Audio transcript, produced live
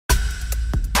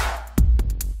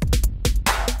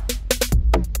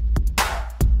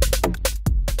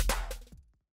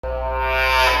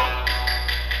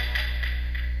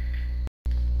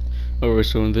Alright,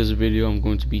 so in this video I'm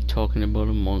going to be talking about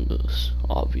Among Us,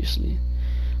 obviously.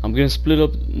 I'm gonna split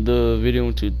up the video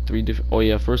into three different. Oh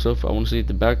yeah, first off, I want to say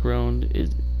the background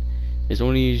is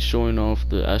only showing off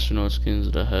the astronaut skins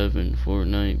that I have in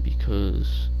Fortnite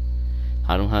because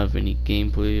I don't have any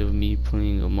gameplay of me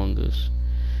playing Among Us.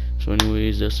 So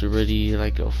anyways, that's already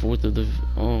like a fourth of the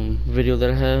video that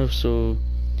I have. So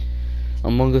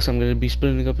Among Us, I'm gonna be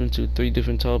splitting up into three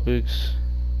different topics: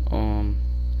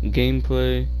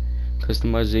 gameplay,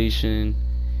 customization,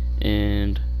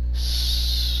 and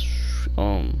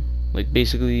like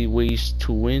basically ways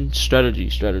to win. Strategy.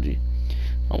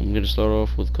 I'm gonna start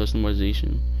off with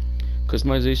customization.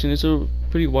 Customization is a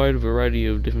pretty wide variety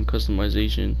of different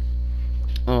customization.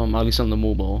 At least on the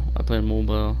mobile. I play on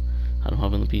mobile. I don't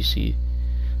have on the PC.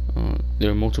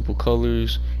 There are multiple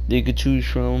colors they could choose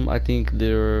from. I think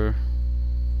there are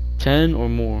 10 or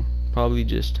more. Probably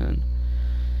just 10.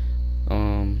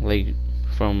 Like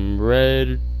from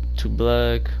red to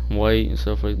black, white, and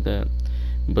stuff like that.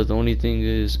 But the only thing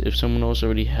is, if someone else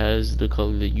already has the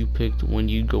color that you picked, when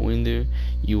you go in there,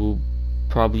 you will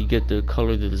probably get the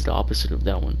color that is the opposite of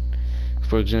that one.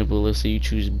 For example, let's say you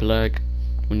choose black.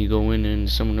 When you go in and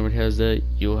someone already has that,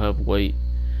 you'll have white.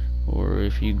 Or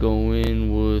if you go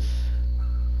in with,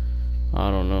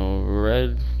 I don't know,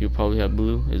 red, you'll probably have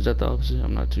blue. Is that the opposite?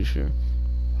 I'm not too sure.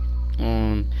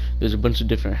 There's a bunch of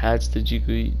different hats that you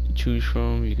could choose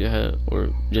from. You could have, or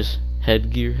just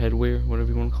headwear,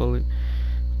 whatever you want to call it.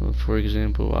 For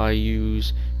example, I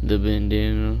use the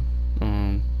bandana.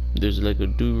 There's like a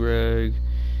do-rag.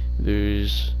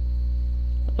 There's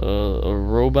a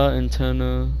robot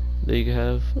antenna that you can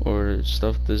have, or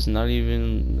stuff that's not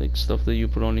even like stuff that you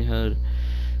put on your head.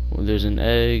 Well, there's an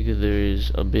egg.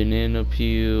 There's a banana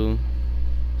peel,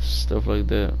 stuff like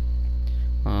that.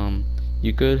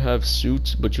 You could have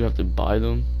suits, but you have to buy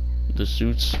them, the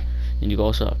suits, and you can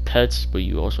also have pets, but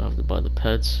you also have to buy the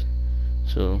pets.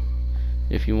 So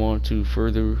if you want to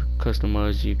further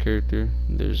customize your character,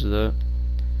 there's that.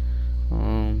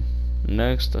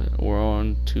 Next, we're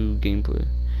on to gameplay.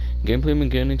 Gameplay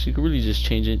mechanics, you can really just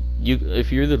change it.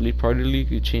 If you're the lead part of the league,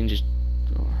 you change it.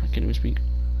 Oh, I can't even speak.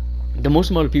 The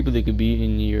most amount of people that could be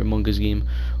in your Among Us game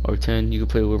are 10. You could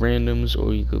play with randoms,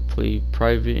 or you could play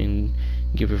private and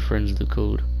give your friends the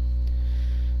code.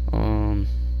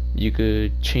 You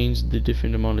could change the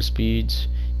different amount of speeds.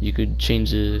 You could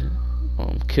change the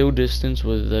kill distance,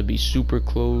 whether that be super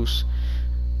close,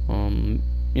 mid,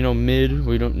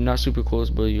 where you don't, not super close,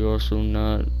 but you're also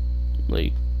not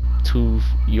like 2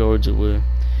 yards away.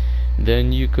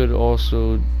 Then you could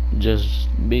also just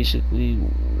basically,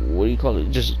 what do you call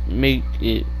it, just make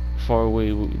it far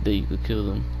away that you could kill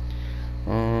them.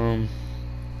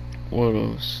 What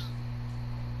else?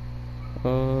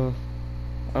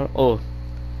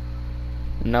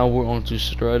 Now we're on to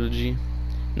strategy.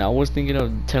 Now I was thinking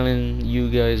of telling you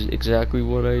guys exactly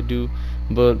what I do,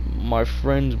 but my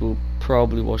friends will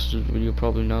probably watch this video.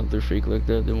 Probably not. They're fake like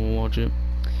that. They won't watch it.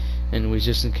 Anyways,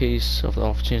 just in case of the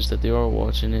off chance that they are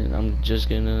watching it, I'm just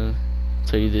gonna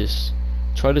tell you this: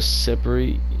 try to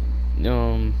separate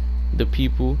the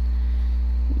people.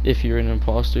 If you're an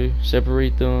imposter,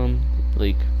 separate them.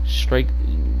 Like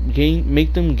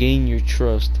make them gain your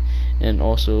trust, and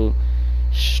also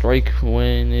strike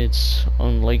when it's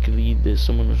unlikely that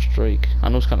someone will strike. I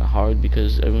know it's kind of hard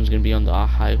because everyone's gonna be on the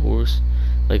high horse.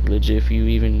 Like legit, if you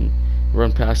even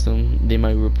run past them, they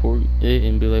might report it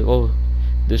and be like, "Oh,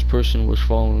 this person was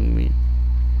following me."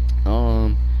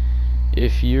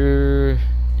 If you're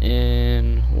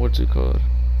in, what's it called,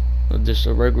 just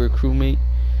a regular crewmate,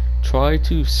 try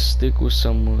to stick with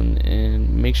someone and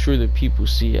make sure that people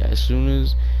see it. As soon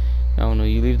as, I don't know,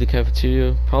 you leave the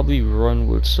cafeteria, probably run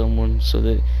with someone, so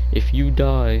that if you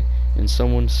die and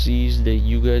someone sees that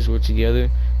you guys were together,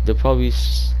 they'll probably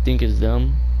think it's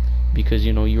them because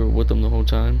you were with them the whole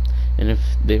time. And if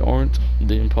they aren't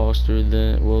the imposter,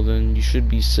 then you should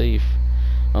be safe,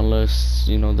 unless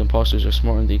the imposters are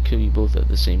smart and they kill you both at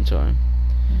the same time.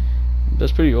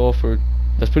 That's pretty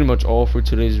much all for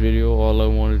today's video. All I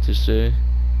wanted to say,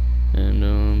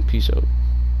 and peace out.